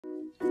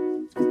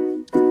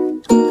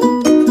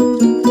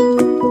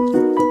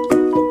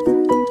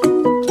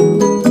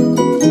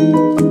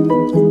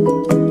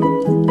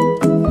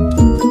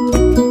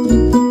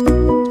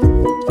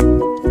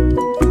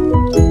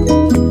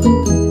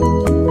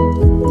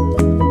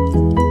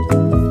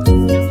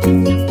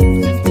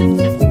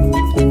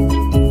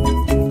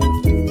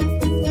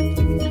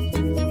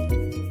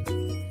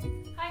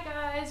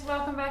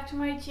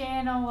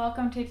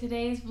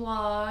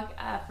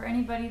For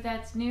anybody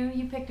that's new,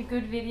 you picked a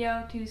good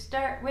video to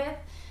start with.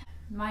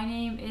 My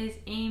name is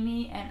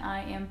Amy and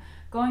I am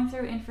going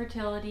through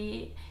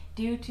infertility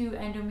due to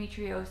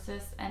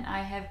endometriosis, and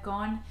I have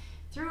gone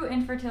through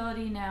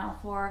infertility now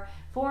for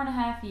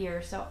 4.5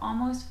 years, so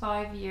almost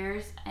 5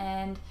 years,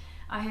 and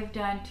I have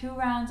done 2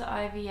 rounds of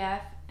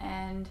IVF,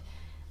 and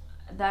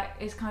that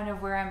is kind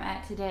of where I'm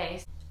at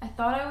today. I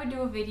thought I would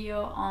do a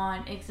video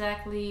on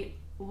exactly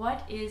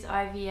what is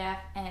IVF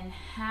and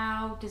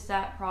how does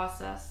that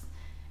process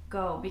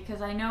go,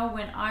 because I know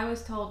when I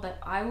was told that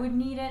I would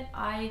need it,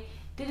 I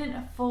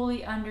didn't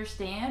fully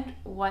understand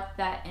what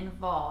that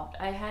involved.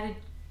 I had a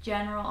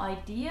general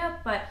idea,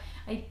 but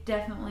I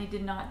definitely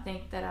did not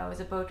think that I was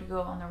about to go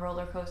on the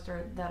roller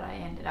coaster that I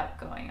ended up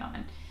going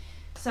on.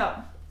 So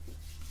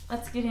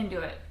let's get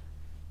into it.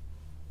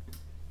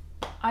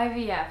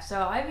 IVF. So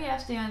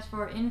IVF stands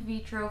for in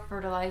vitro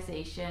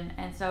fertilization,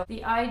 and so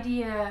the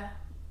idea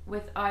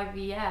with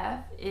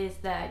IVF is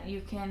that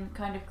you can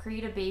kind of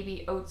create a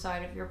baby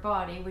outside of your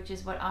body, which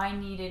is what I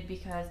needed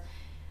because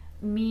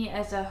me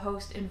as a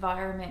host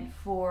environment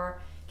for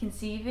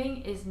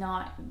conceiving is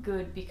not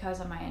good because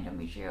of my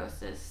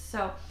endometriosis.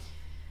 So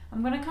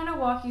I'm going to kind of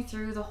walk you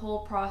through the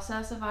whole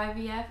process of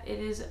IVF. It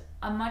is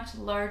a much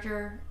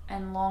larger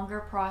and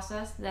longer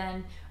process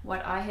than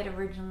what I had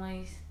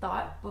originally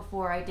thought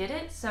before I did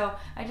it. So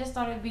I just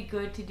thought it'd be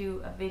good to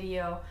do a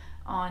video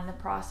on the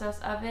process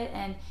of it.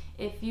 And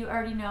if you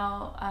already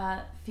know,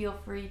 feel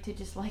free to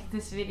just like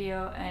this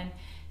video and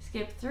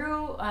skip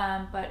through,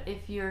 but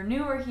if you're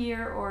newer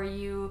here or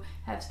you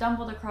have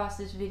stumbled across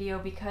this video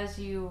because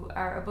you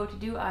are about to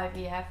do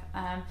IVF,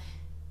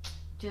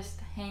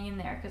 just hang in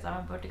there because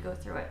I'm about to go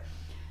through it.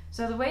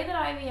 So the way that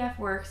IVF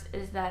works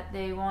is that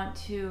they want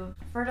to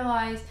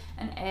fertilize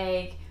an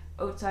egg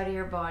outside of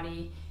your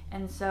body,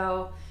 and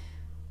so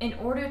in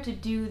order to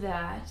do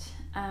that,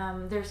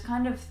 there's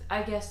kind of,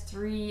 I guess,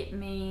 3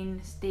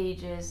 main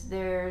stages.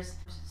 There's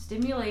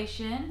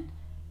stimulation,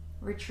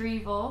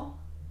 retrieval,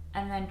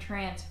 and then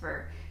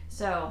transfer.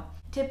 So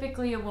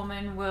typically a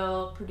woman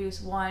will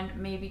produce 1,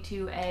 maybe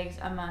 2 eggs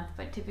a month,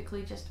 but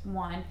typically just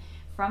 1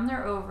 from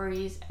their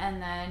ovaries,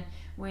 and then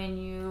when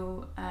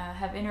you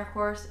have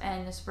intercourse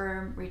and the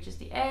sperm reaches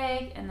the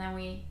egg, and then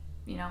we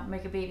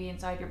make a baby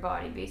inside your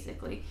body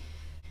basically.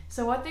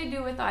 So what they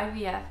do with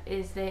IVF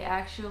is they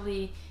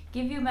actually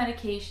give you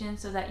medication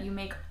so that you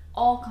make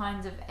all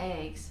kinds of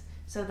eggs,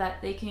 so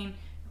that they can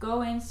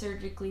go in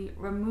surgically,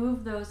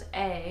 remove those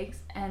eggs,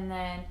 and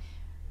then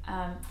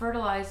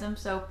fertilize them,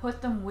 so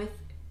put them with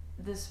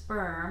the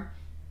sperm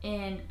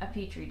in a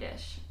petri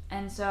dish.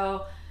 And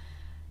so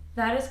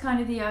that is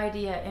kind of the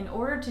idea. In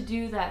order to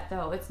do that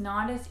though, it's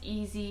not as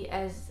easy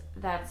as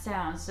that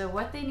sounds. So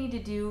what they need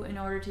to do in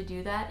order to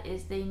do that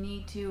is they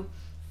need to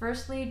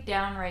firstly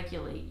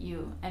downregulate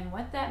you. And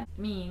what that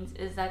means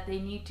is that they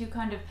need to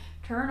kind of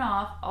turn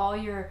off all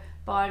your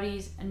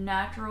body's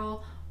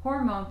natural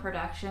hormone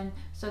production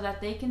so that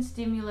they can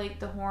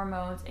stimulate the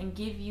hormones and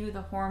give you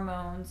the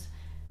hormones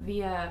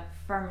via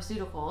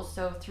pharmaceuticals,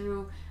 so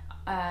through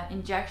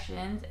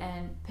injections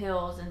and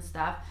pills and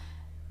stuff,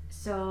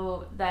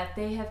 so that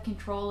they have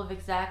control of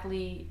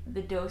exactly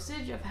the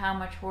dosage of how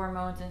much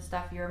hormones and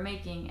stuff you're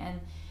making. And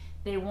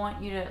they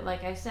want you to,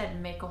 like I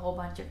said, make a whole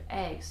bunch of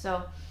eggs.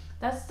 So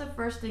that's the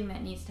first thing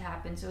that needs to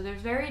happen. So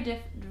there's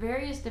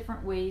various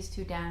different ways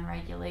to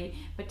downregulate,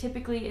 but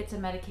typically it's a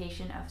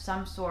medication of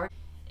some sort.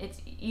 It's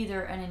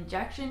either an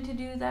injection to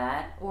do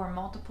that, or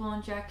multiple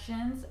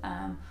injections,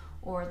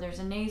 or there's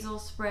a nasal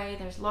spray.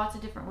 There's lots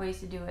of different ways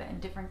to do it,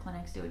 and different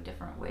clinics do it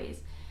different ways.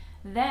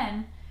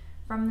 Then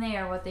from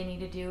there, what they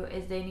need to do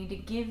is they need to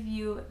give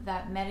you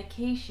that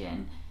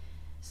medication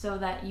so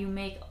that you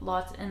make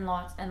lots and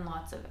lots and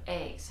lots of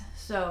eggs.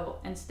 So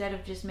instead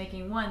of just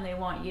making 1, they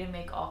want you to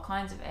make all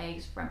kinds of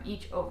eggs from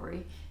each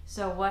ovary.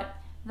 So what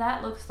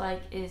that looks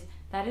like is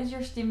that is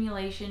your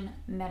stimulation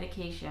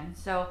medication.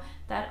 So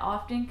that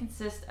often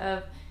consists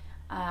of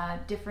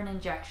different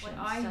injections.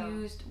 What I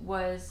used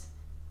was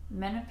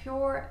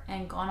Menopur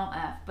and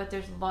Gonal-F, but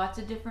there's lots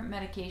of different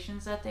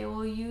medications that they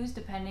will use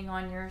depending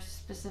on your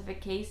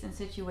specific case and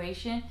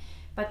situation.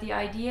 But the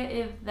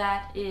idea of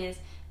that is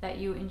that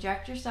you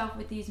inject yourself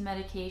with these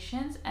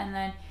medications, and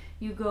then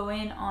you go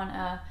in on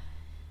a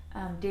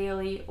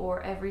daily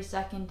or every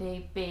second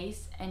day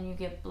base, and you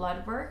get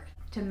blood work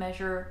to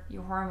measure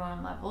your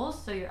hormone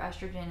levels, so your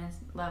estrogen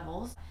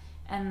levels,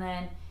 and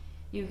then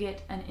you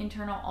get an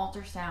internal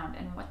ultrasound.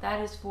 And what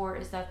that is for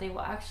is that they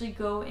will actually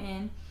go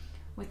in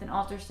with an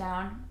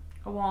ultrasound,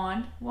 a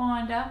wand,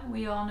 Wanda,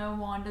 we all know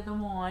Wanda the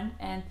wand,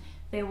 and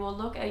they will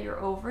look at your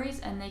ovaries,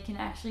 and they can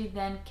actually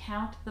then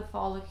count the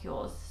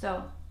follicles.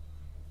 So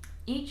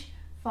each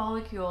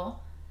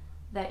follicle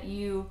that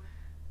you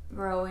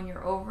grow in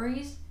your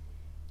ovaries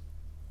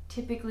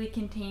typically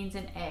contains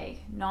an egg.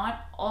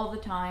 Not all the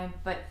time,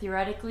 but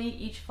theoretically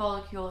each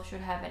follicle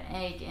should have an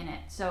egg in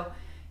it. So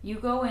you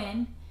go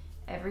in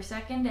every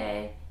second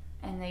day,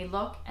 and they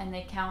look and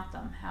they count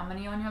them. How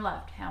many on your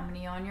left, how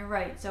many on your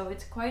right. So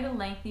it's quite a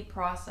lengthy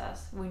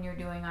process when you're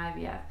doing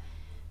IVF.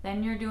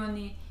 Then you're doing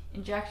the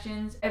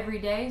injections every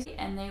day,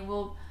 and they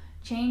will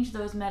change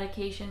those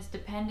medications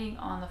depending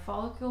on the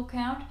follicle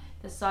count,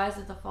 the size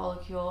of the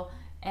follicle,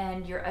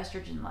 and your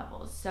estrogen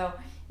levels. So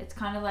it's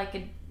kind of like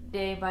a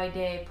day by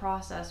day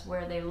process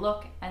where they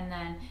look, and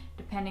then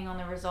depending on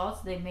the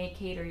results they may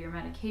cater your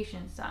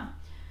medication some.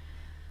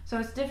 So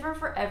it's different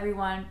for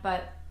everyone,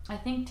 but I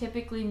think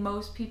typically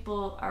most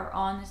people are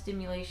on the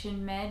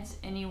stimulation meds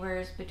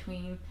anywhere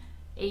between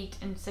 8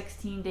 and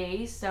 16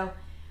 days. So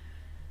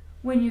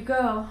when you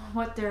go,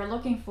 what they're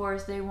looking for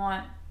is they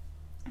want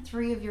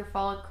 3 of your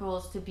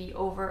follicles to be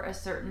over a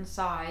certain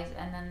size,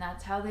 and then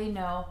that's how they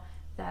know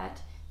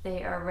that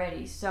they are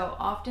ready. So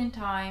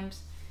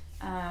oftentimes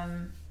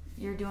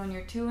you're doing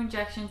your 2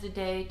 injections a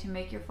day to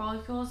make your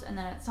follicles, and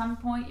then at some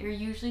point you're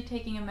usually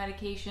taking a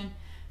medication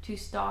to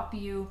stop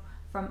you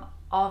from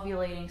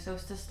ovulating, so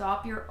it's to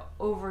stop your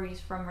ovaries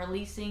from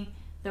releasing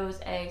those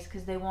eggs,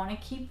 because they want to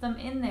keep them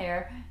in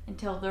there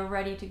until they're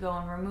ready to go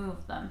and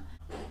remove them.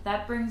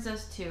 That brings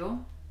us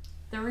to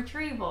the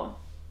retrieval.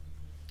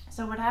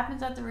 So what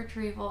happens at the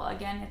retrieval,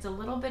 again, it's a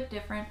little bit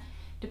different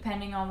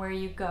depending on where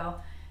you go,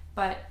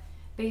 but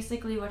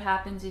basically what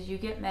happens is you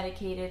get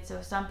medicated.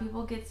 So some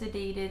people get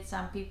sedated,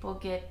 some people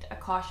get a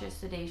cautious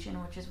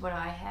sedation, which is what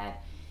I had,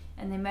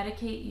 and they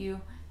medicate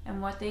you,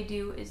 and what they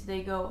do is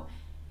they go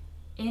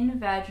in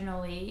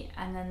vaginally,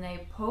 and then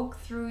they poke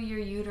through your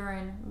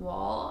uterine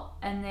wall,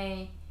 and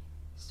they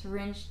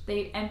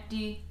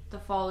empty the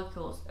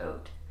follicles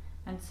out.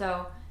 And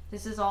so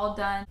this is all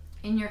done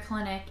in your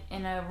clinic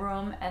in a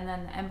room, and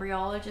then the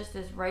embryologist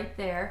is right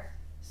there.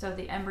 So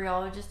the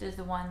embryologist is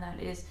the one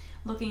that is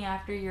looking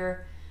after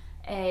your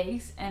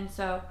eggs, and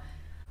so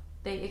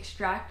they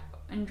extract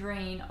and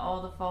drain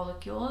all the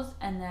follicles,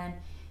 and then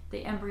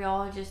the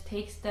embryologist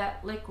takes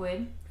that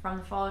liquid from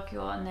the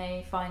follicle and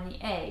they find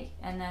the egg,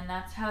 and then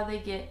that's how they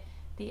get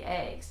the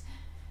eggs.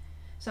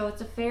 So it's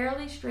a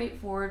fairly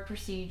straightforward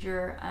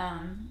procedure.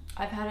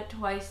 I've had it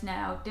twice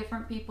now.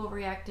 Different people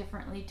react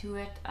differently to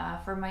it.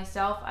 For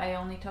myself, I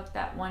only took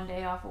that 1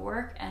 day off of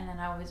work, and then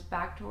I was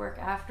back to work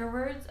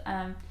afterwards.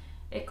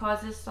 It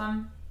causes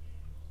some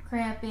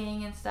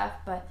cramping and stuff,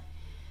 but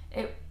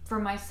for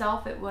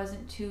myself it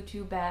wasn't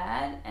too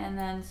bad. And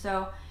then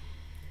so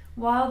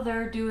while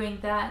they're doing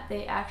that,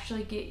 they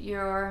actually get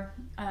your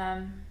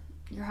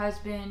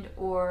husband,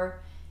 or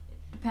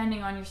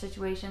depending on your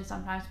situation,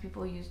 sometimes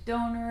people use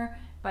donor,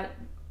 but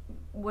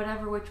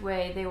whatever which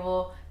way, they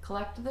will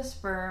collect the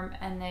sperm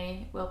and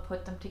they will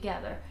put them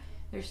together.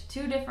 There's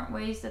 2 different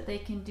ways that they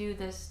can do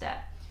this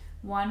step.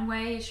 One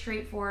way is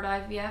straightforward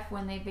IVF,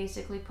 when they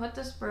basically put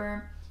the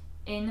sperm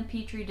in the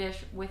petri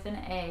dish with an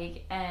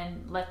egg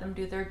and let them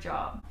do their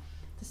job.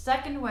 The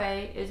second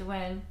way is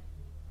when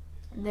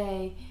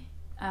they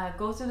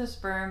go through the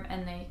sperm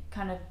and they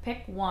kind of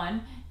pick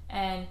one,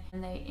 and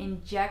they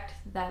inject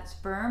that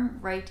sperm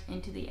right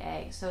into the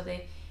egg. So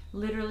they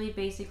literally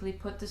basically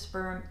put the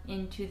sperm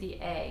into the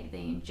egg,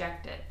 they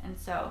inject it. And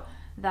so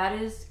that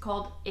is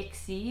called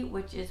ICSI,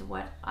 which is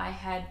what I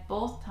had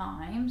both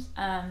times.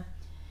 And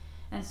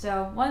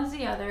so one's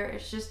the other,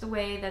 it's just the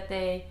way that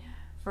they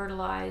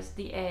fertilize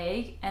the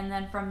egg. And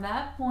then from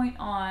that point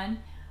on,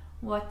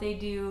 what they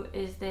do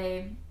is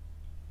they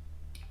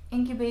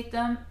incubate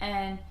them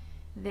and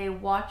they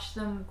watch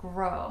them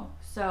grow.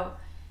 So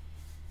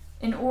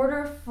in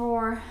order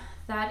for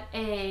that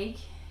egg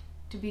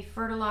to be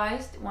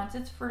fertilized, once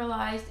it's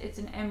fertilized, it's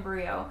an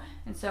embryo.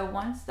 And so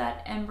once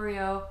that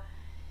embryo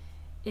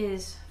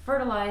is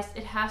fertilized,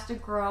 it has to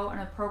grow an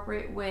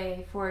appropriate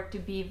way for it to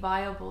be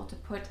viable to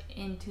put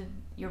into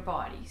your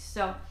body.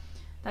 So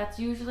that's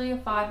usually a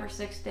 5 or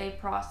 6 day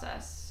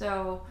process.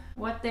 So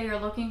what they are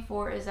looking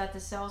for is that the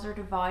cells are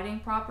dividing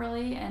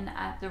properly and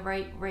at the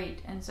right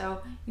rate. And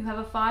so you have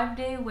a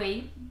 5-day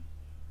wait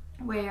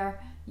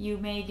where you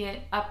may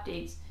get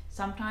updates.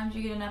 Sometimes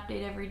you get an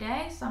update every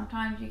day,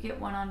 sometimes you get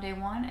one on day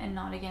 1 and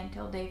not again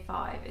till day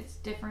 5. It's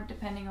different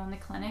depending on the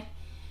clinic.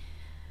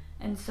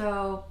 And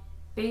so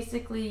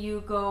basically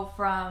you go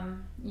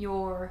from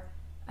your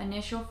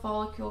initial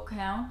follicle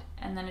count,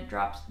 and then it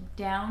drops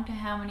down to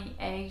how many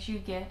eggs you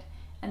get,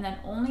 and then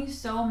only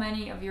so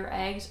many of your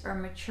eggs are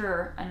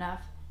mature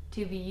enough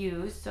to be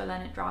used, so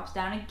then it drops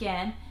down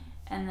again,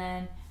 and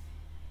then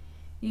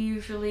you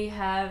usually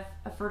have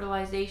a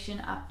fertilization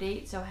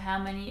update, so how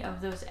many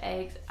of those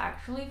eggs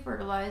actually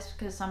fertilized,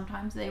 because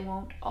sometimes they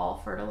won't all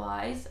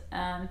fertilize,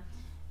 and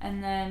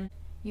then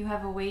you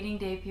have a waiting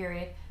day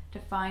period to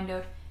find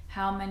out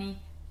how many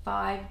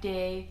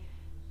 5-day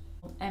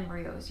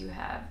embryos you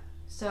have.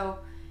 So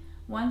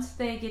once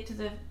they get to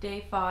the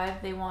day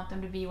 5, they want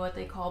them to be what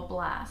they call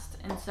blast.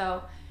 And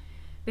so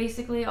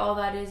basically all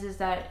that is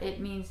that it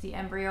means the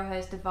embryo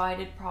has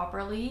divided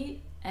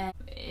properly and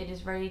it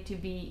is ready to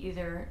be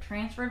either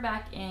transferred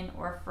back in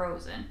or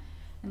frozen.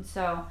 And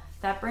so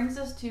that brings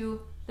us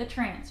to the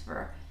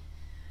transfer.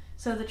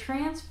 So the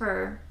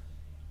transfer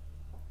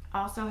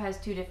also has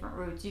 2 different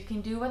routes. You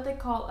can do what they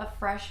call a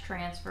fresh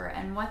transfer,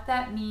 and what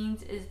that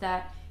means is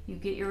that you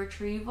get your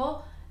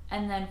retrieval,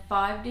 and then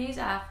 5 days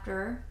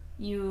after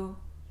you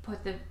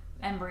put the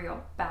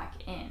embryo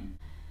back in.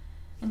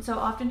 And so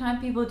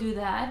oftentimes people do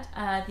that.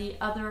 The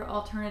other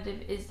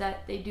alternative is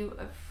that they do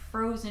a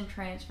frozen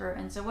transfer.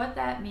 And so what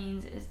that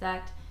means is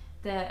that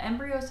the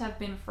embryos have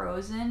been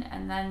frozen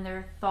and then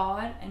they're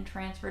thawed and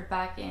transferred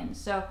back in.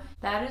 So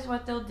that is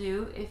what they'll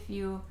do if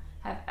you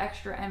have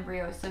extra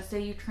embryos. So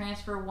say you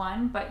transfer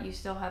one but you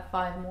still have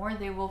 5 more,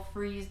 they will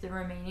freeze the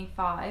remaining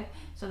 5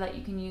 so that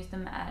you can use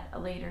them at a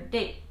later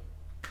date.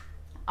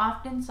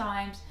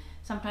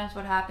 Sometimes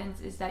what happens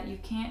is that you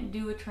can't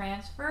do a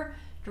transfer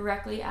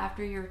directly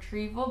after your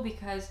retrieval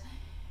because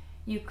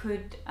you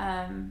could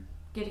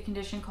get a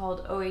condition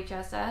called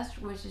OHSS,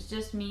 which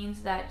just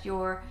means that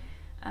you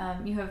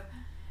have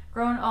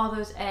grown all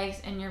those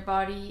eggs and your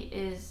body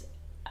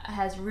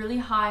has really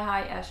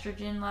high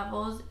estrogen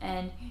levels,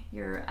 and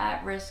you're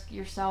at risk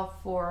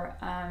yourself for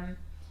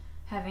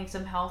having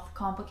some health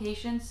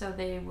complications. So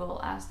they will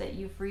ask that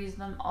you freeze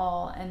them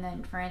all and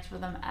then transfer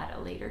them at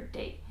a later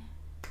date.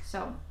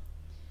 So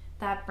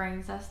that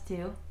brings us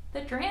to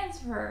the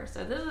transfer.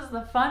 So this is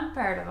the fun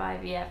part of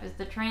IVF, is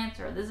the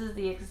transfer. This is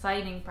the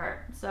exciting part.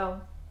 So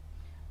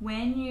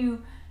when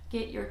you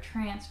get your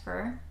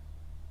transfer,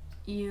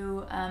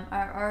 you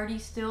are already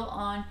still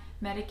on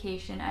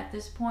medication. At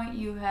this point,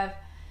 you have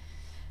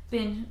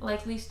been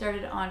likely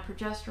started on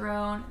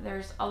progesterone.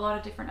 There's a lot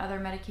of different other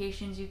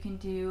medications you can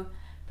do.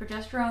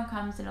 Progesterone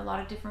comes in a lot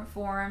of different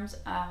forms.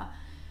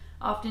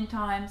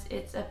 Oftentimes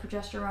it's a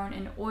progesterone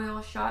in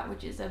oil shot,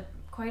 which is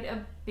quite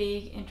a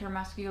big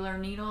intramuscular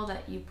needle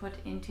that you put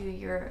into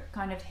your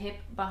kind of hip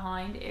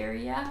behind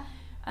area.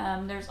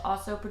 There's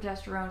also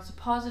progesterone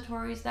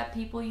suppositories that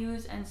people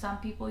use, and some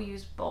people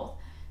use both.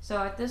 So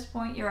at this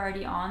point, you're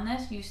already on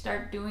this. You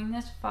start doing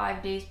this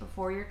 5 days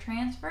before your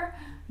transfer.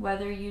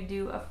 Whether you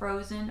do a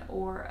frozen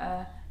or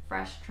a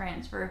fresh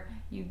transfer,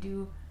 you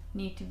do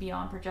need to be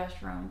on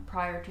progesterone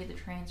prior to the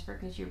transfer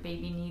because your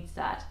baby needs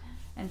that.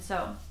 And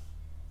so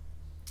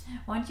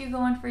once you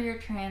go in for your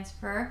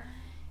transfer,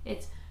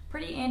 it's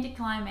pretty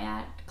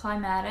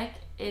anticlimactic.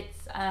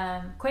 It's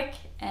quick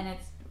and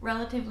it's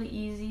relatively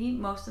easy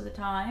most of the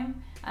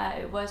time.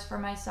 It was for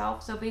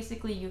myself. So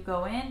basically you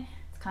go in,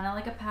 it's kind of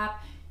like a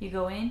PAP. You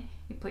go in,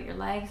 you put your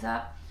legs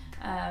up,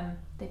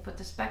 they put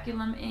the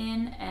speculum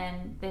in,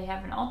 and they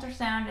have an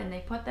ultrasound and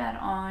they put that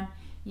on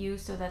you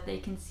so that they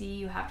can see.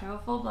 You have to have a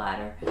full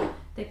bladder.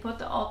 They put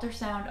the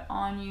ultrasound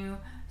on you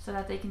so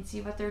that they can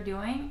see what they're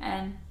doing,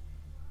 and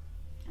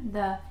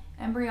the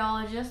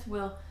embryologist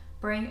will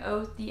bring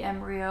out the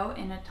embryo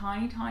in a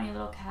tiny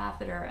little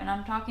catheter. And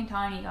I'm talking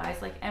tiny,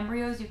 guys. Like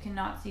embryos, you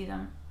cannot see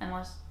them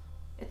unless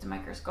it's a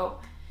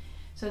microscope.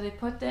 So they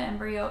put the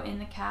embryo in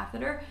the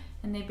catheter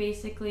and they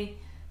basically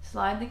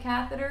slide the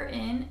catheter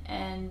in,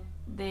 and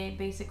they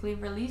basically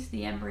release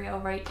the embryo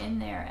right in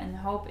there. And the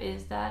hope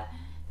is that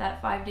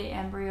that 5-day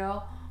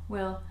embryo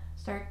will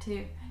start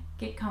to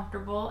get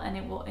comfortable and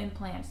it will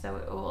implant. So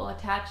it will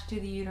attach to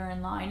the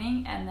uterine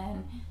lining and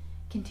then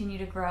continue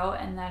to grow,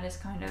 and that is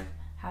kind of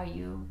how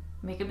you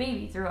make a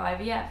baby through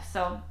IVF.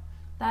 So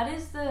that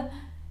is the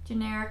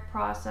generic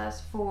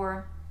process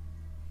for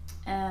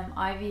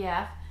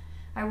IVF.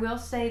 I will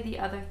say the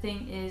other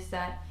thing is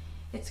that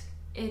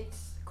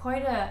it's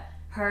quite a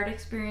hard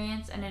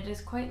experience and it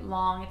is quite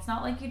long. It's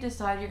not like you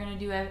decide you're going to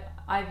do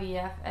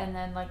IVF and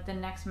then like the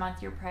next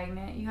month you're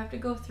pregnant. You have to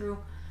go through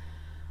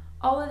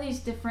all of these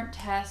different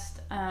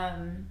tests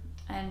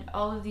and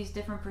all of these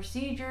different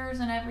procedures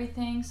and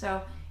everything.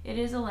 So it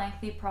is a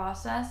lengthy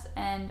process.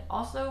 And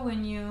also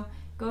when you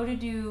go to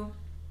do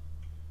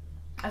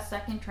a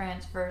second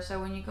transfer, so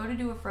when you go to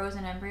do a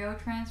frozen embryo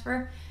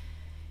transfer,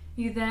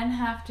 you then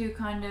have to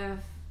kind of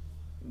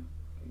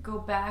go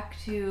back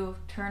to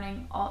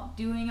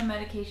doing a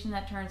medication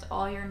that turns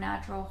all your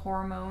natural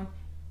hormone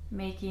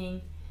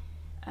making,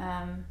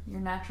 your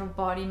natural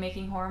body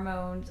making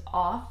hormones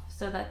off,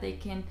 so that they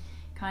can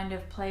kind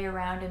of play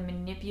around and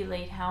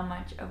manipulate how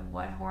much of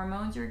what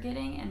hormones you're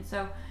getting. And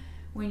so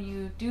when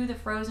you do the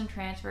frozen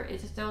transfer,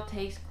 it still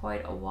takes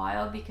quite a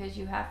while because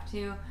you have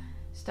to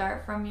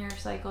start from your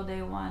cycle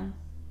day 1.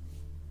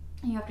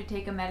 You have to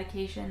take a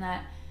medication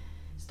that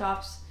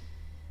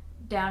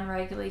down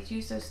regulates you,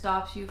 so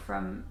stops you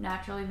from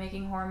naturally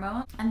making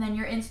hormones. And then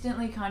you're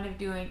instantly kind of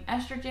doing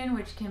estrogen,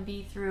 which can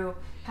be through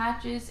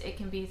patches, it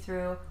can be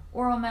through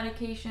oral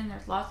medication,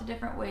 there's lots of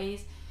different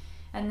ways.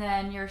 And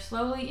then you're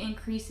slowly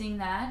increasing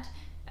that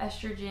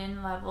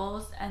estrogen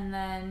levels, and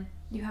then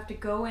you have to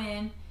go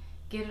in,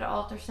 get an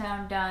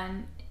ultrasound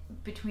done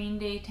between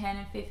day 10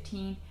 and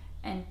 15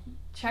 and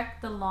check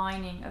the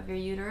lining of your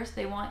uterus.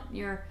 They want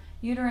your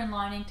uterine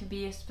lining to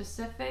be a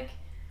specific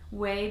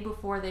way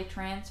before they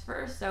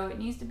transfer, so it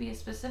needs to be a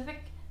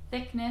specific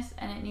thickness,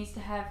 and it needs to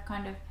have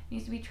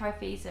needs to be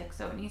triphasic,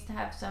 so it needs to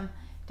have some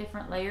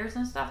different layers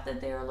and stuff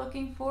that they are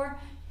looking for.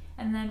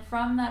 And then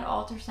from that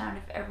ultrasound,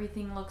 if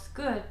everything looks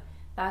good,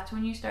 that's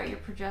when you start your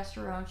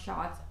progesterone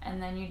shots,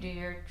 and then you do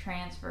your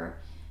transfer.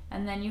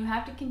 And then you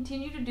have to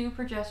continue to do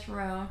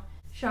progesterone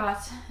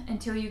shots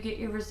until you get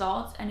your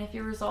results, and if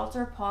your results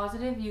are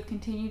positive, you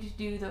continue to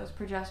do those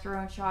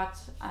progesterone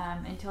shots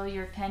until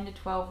you're 10 to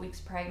 12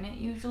 weeks pregnant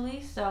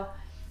usually. So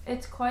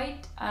it's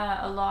quite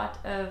a lot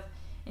of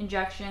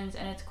injections,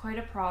 and it's quite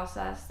a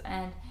process.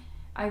 And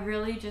I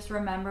really just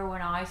remember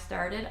when I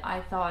started,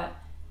 I thought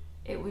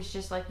it was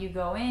just like you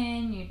go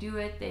in, you do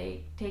it,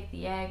 they take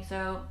the eggs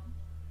out,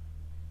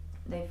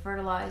 they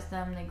fertilize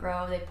them, they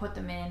grow, they put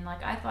them in.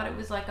 Like, I thought it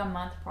was like a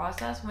month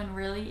process, when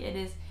really it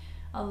is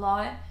a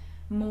lot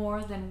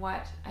more than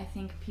what I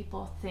think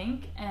people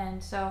think.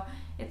 And so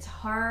it's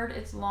hard,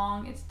 it's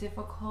long, it's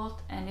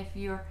difficult, and if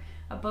you're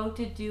about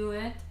to do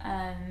it,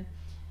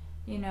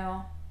 you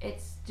know,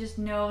 it's just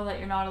know that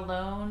you're not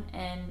alone,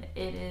 and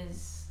it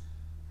is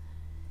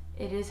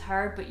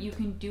hard, but you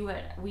can do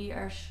it. We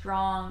are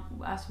strong.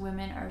 Us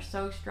women are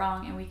so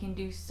strong, and we can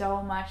do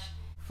so much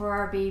for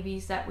our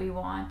babies that we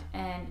want.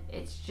 And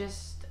it's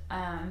just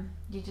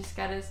you just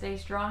gotta stay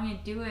strong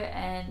and do it,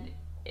 and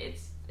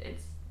it's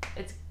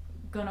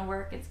gonna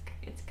work.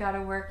 It's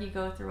gotta work. You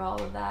go through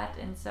all of that,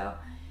 and so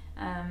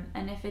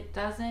and if it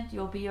doesn't,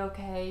 you'll be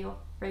okay. You'll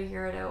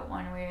figure it out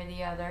one way or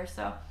the other.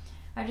 So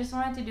I just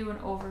wanted to do an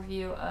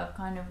overview of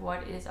kind of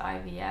what is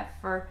IVF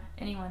for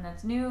anyone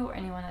that's new or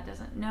anyone that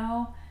doesn't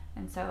know.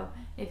 And so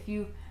if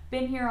you've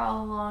been here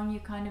all along, you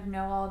kind of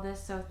know all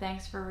this, so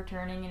thanks for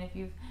returning. And if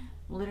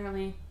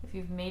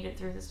you've made it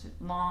through this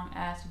long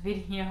ass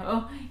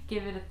video,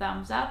 give it a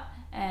thumbs up,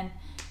 and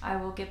I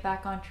will get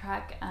back on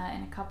track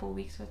in a couple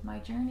weeks with my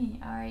journey.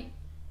 All right,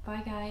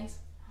 bye guys.